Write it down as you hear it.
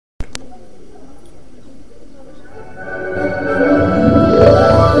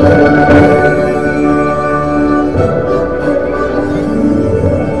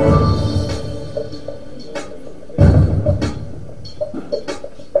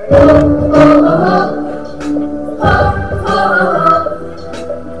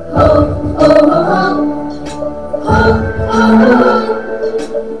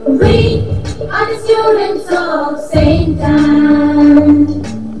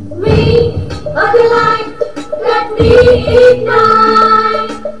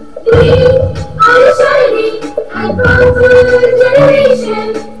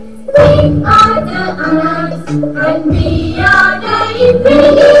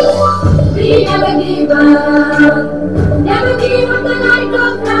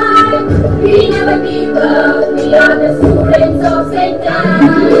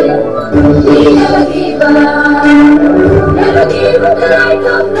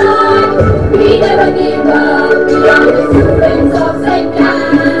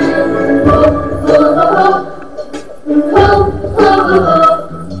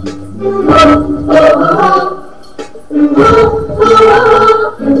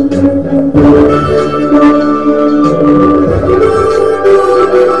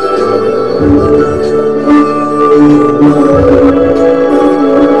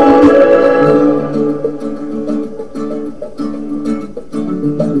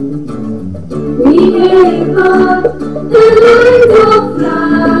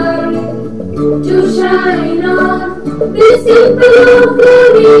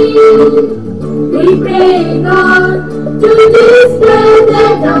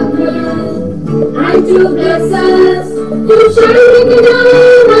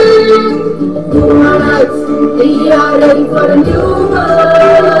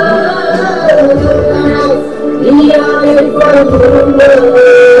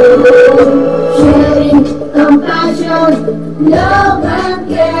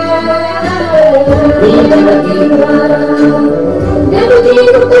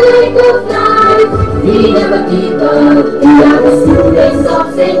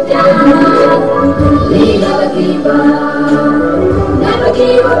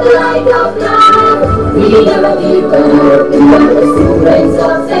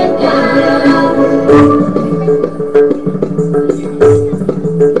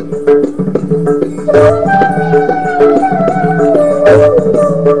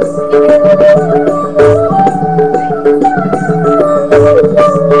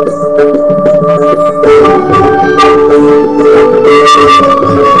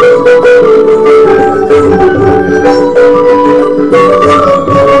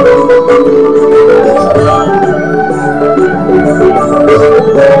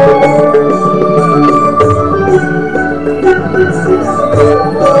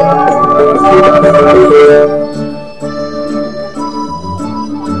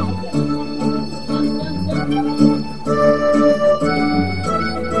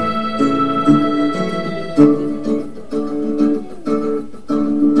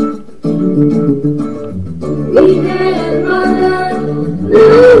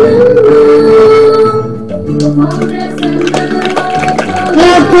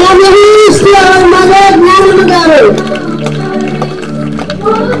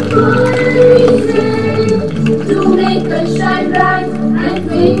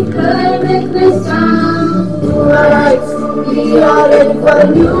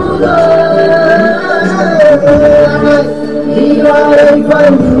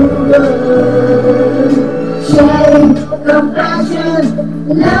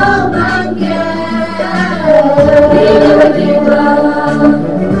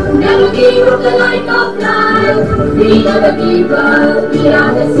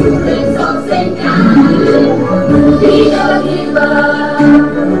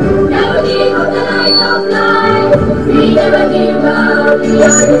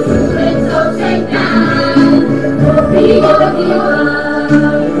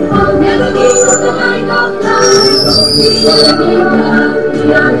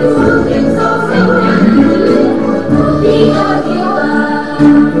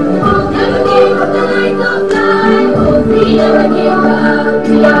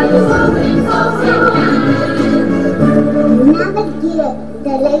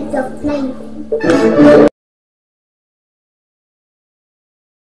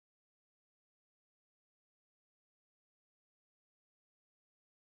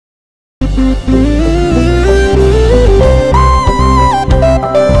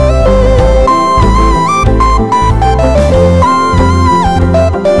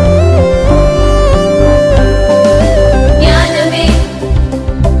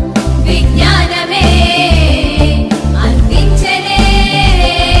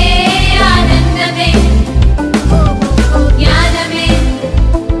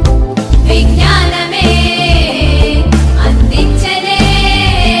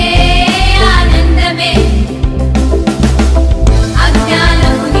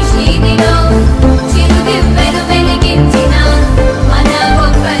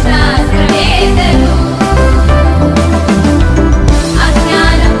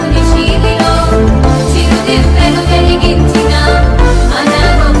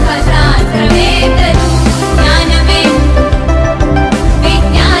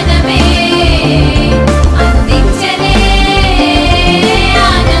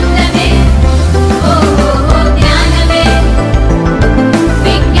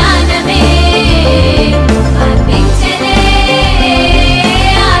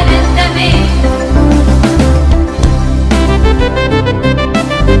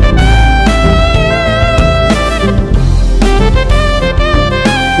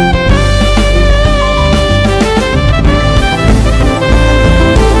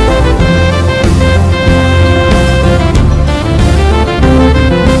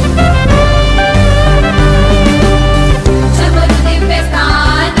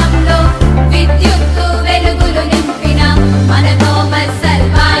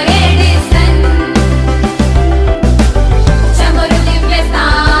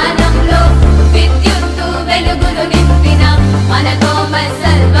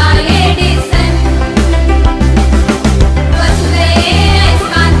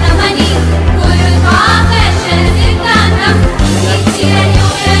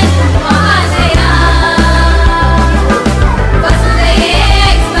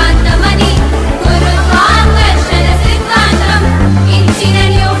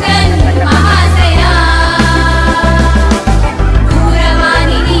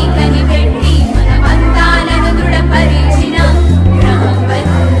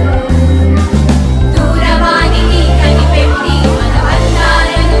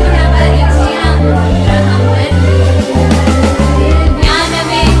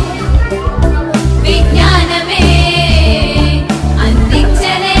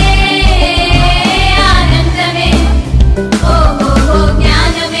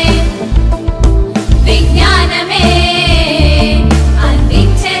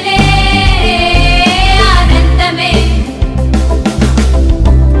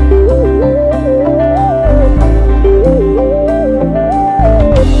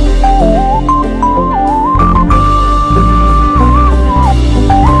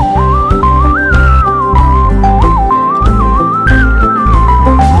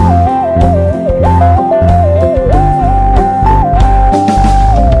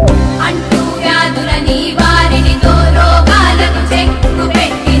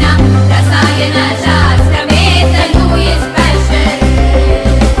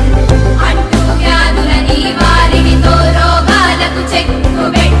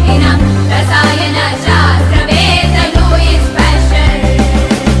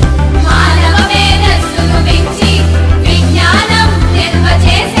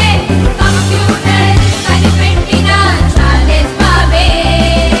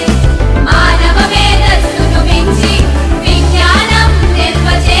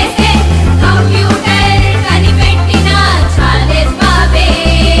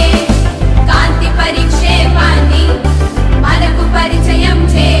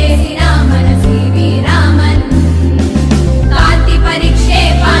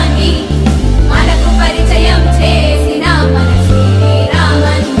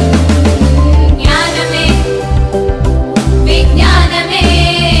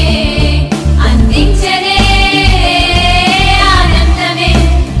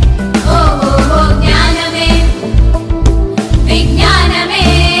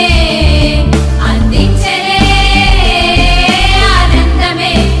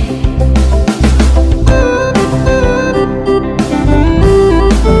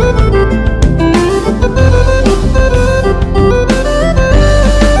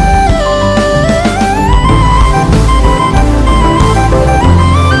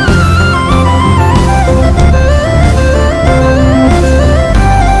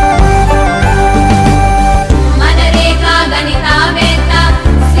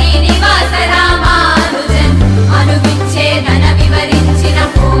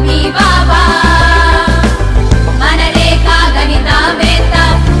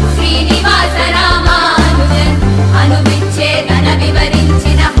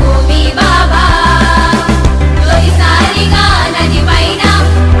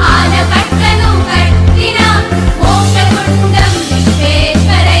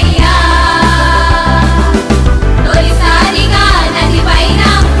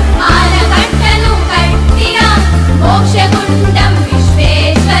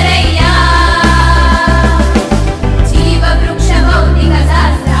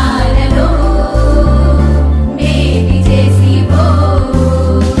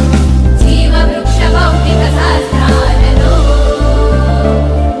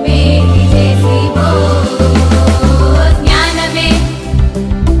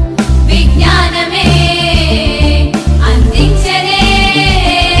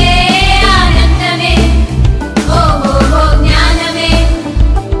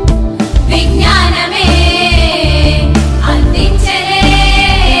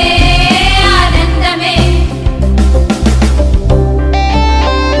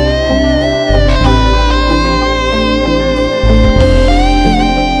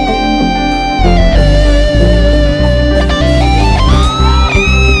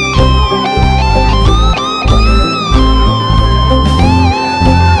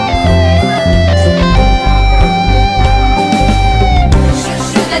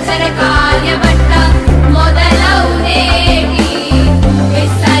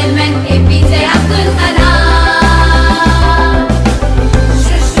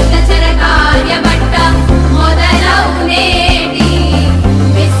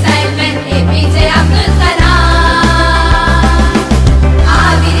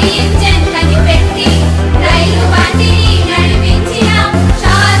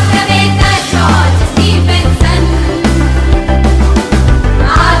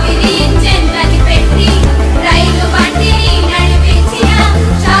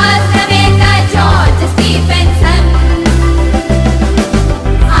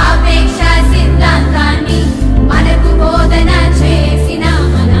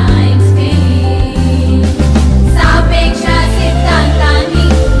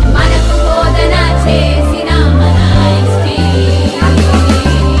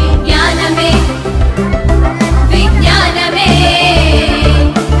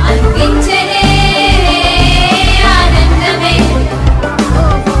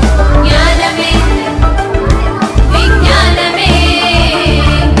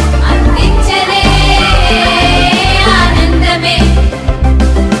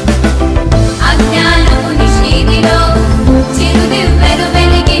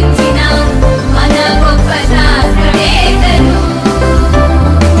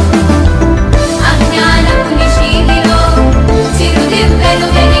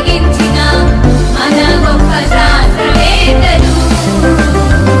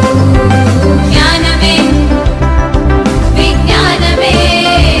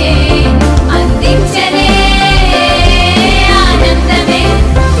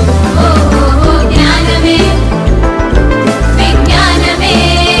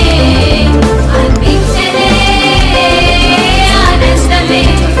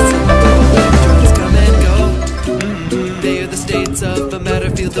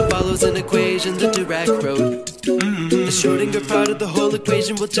whole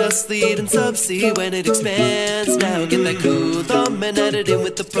equation will just lead in sub C when it expands. Now get that cool thumb and add it in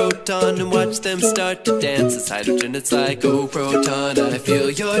with the proton and watch them start to dance. It's hydrogen, it's like, oh proton, I feel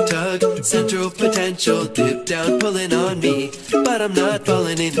your tug. Central potential, dip down, pulling on me. But I'm not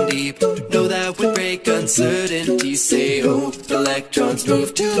falling in deep. No, that would break uncertainty. Say, oh, electrons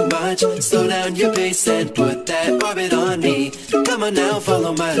move too much. Slow down your pace and put that orbit on me. Come on now,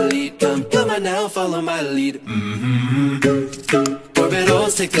 follow my lead. Come on now, follow my lead.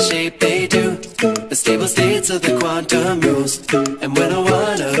 Orbitals take the shape they do, the stable states of the quantum rules. And when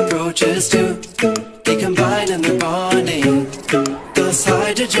one approaches two, they combine and they're bonding. Thus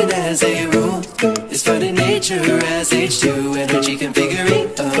hydrogen as a rule is found in nature as H2. Energy configuring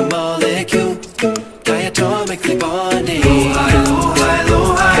a molecule, diatomically bonding. High, low, high,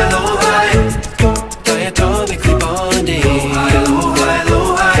 low, high, low, high. Diatomically bonding. High, low, high,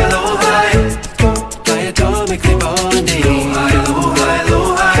 low, high, low, high. Diatomically bonding. High, low, high, low,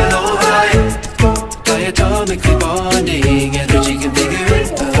 high, low, high. Diatomically bonding. Energy configuring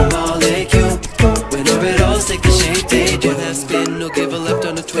a molecule. When orbitals take the shape they do. One half spin will give a left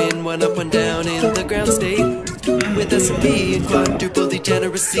on a twin. One up, one down in the ground state. With S&P and quadruple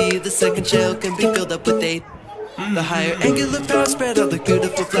degeneracy, the second shell can be filled up with 8. The higher angular power spread all the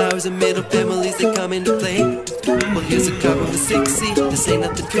beautiful flowers and middle families that come into play. Well, here's a carbon with 6C. This ain't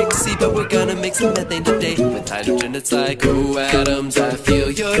nothing tricksy, but we're gonna make some methane today. With hydrogen, it's like, oh atoms, I feel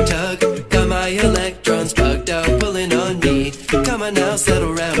your tug. Got my electrons plugged out, pulling on me. Come on now,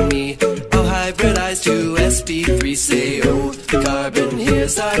 settle around me. I'll hybridize to sp3. Say, oh, carbon,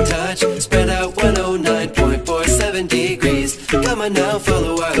 here's our touch. Spread out 109.47 degrees. Come on now,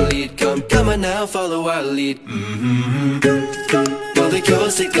 follow our lead. Come on now, follow our lead.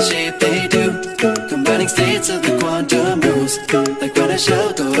 Molecules take the shape they do, combining states of the quantum rules. Like when a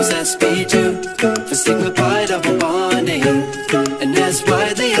shell goes sp2 for sigma pi double bonding. And as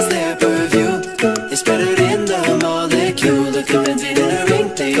widely as their purview, they spread out in the molecule. Look at benzene in a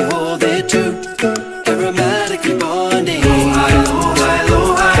ring, they hold it true, aromatically bonding. High, low, high,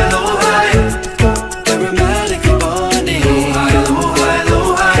 low, high, low, high. Aromatically bonding. High, low, high, low,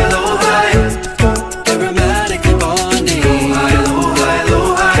 high, low, high. Aromatically bonding. High, low, high, low,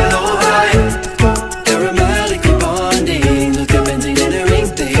 high, low, high. Aromatically bonding. Look at benzene in a ring,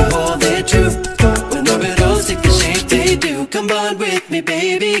 they hold it true. When orbitals take the shape they do. Come bond with me,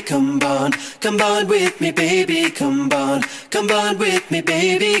 baby, come bond. Come bond with me, baby, come bond. Come bond with me,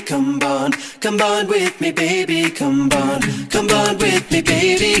 baby, come bond. Come bond with me, baby, come bond. Come bond with me,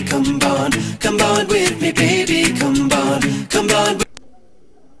 baby, come bond. Come bond with me, baby, come bond. Come bond with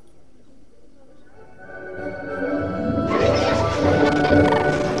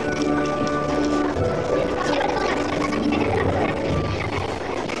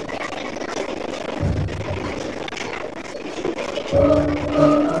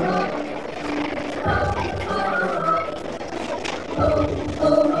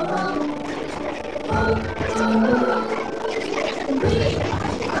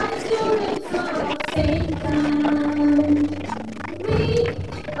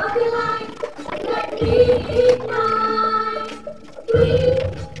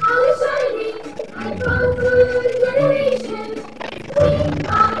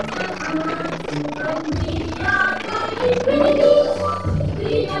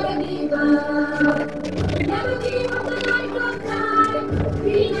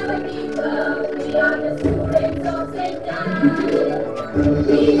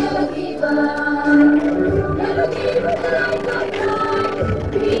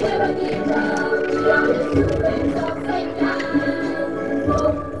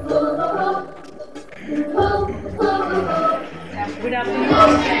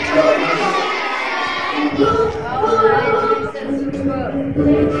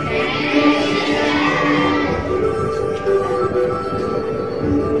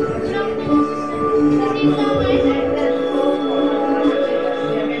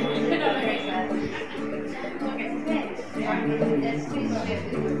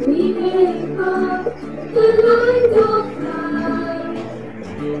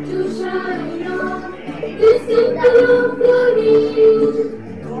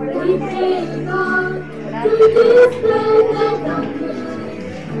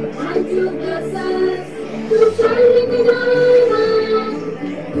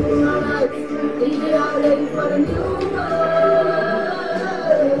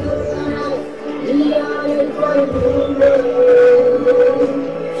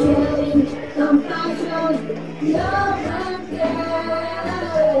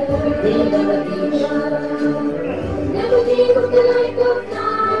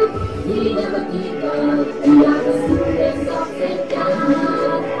Never give up, we are the students of St.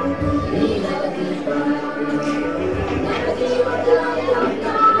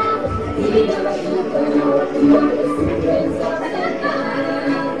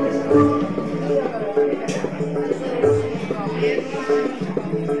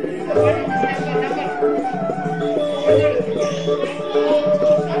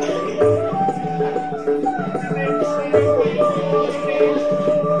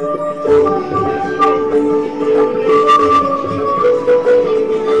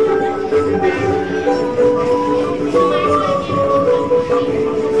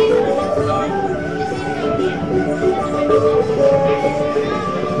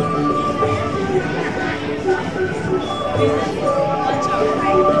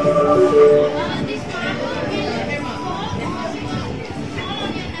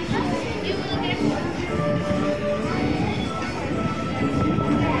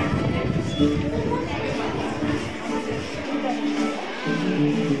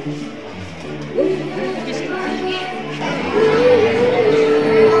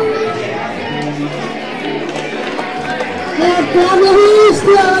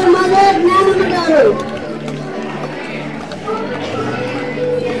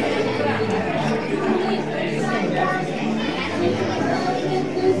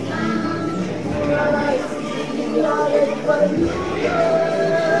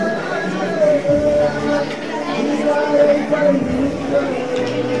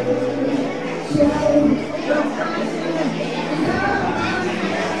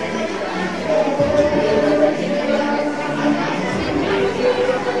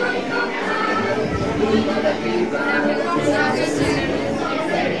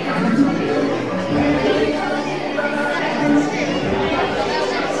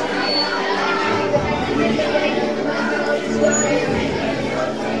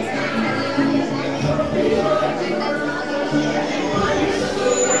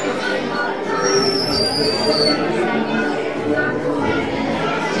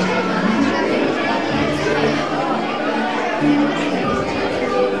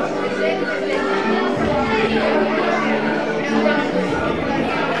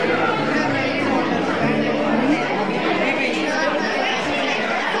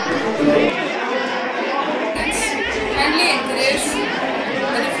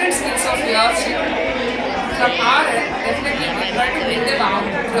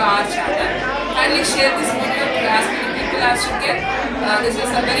 to our channel. Kindly share this video to as many people as you can. This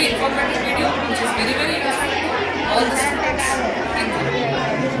is a very informative video which is very useful to all the students. Thank you.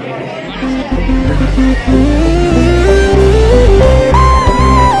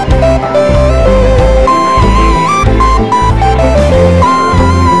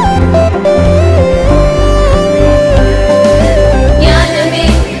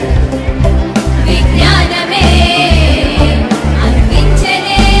 విజ్ఞానమే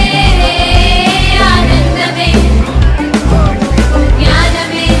అందించలే ఆనందమే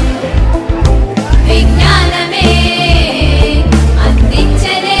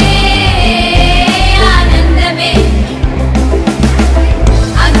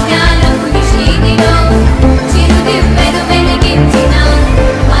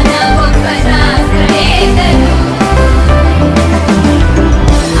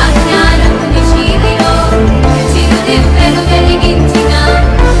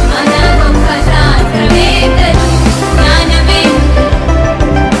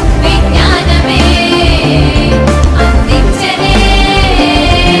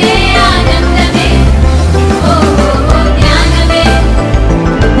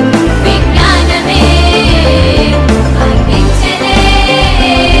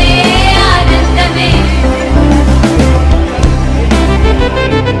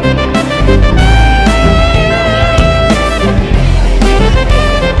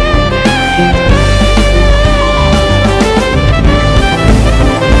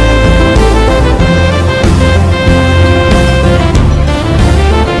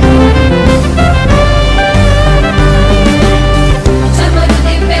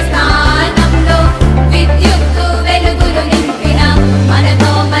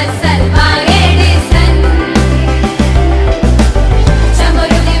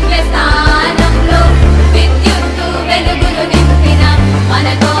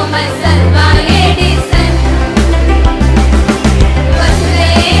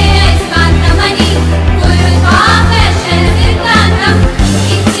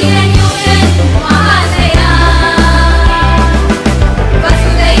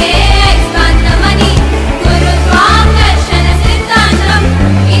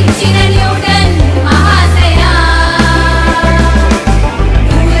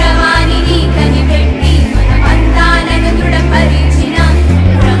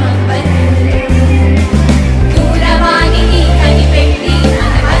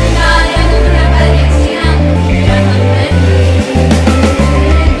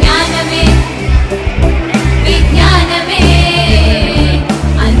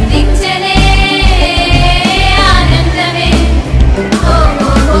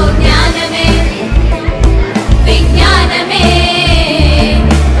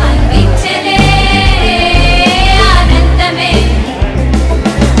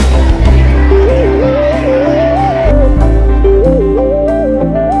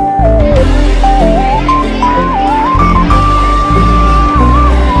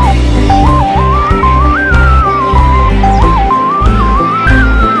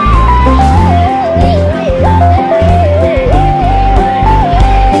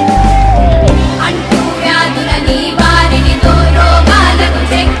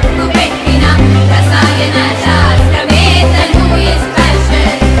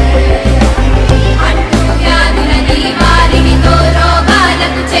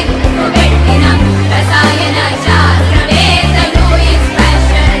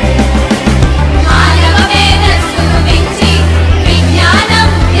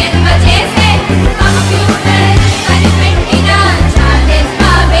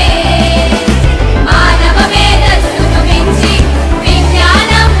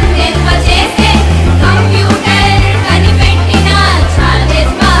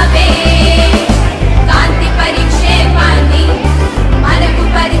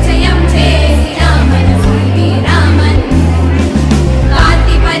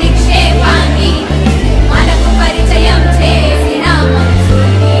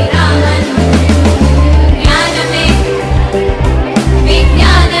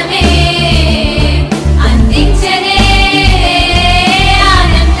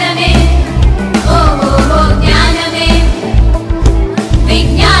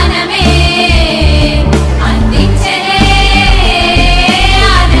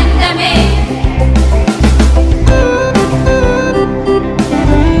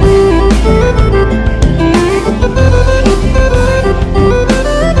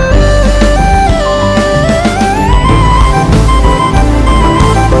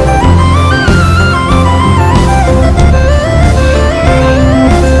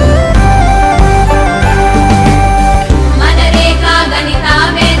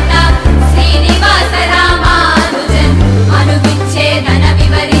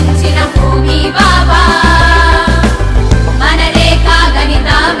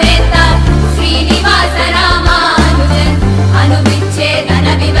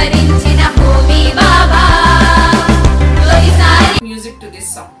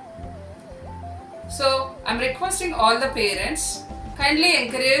requesting all the parents, kindly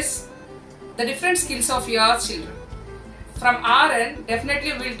encourage the different skills of your children. From our end,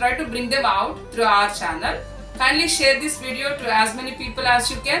 definitely we will try to bring them out through our channel. Kindly share this video to as many people as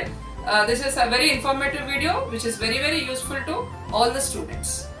you can. This is a very informative video which is very useful to all the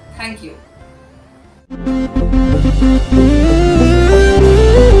students. Thank you.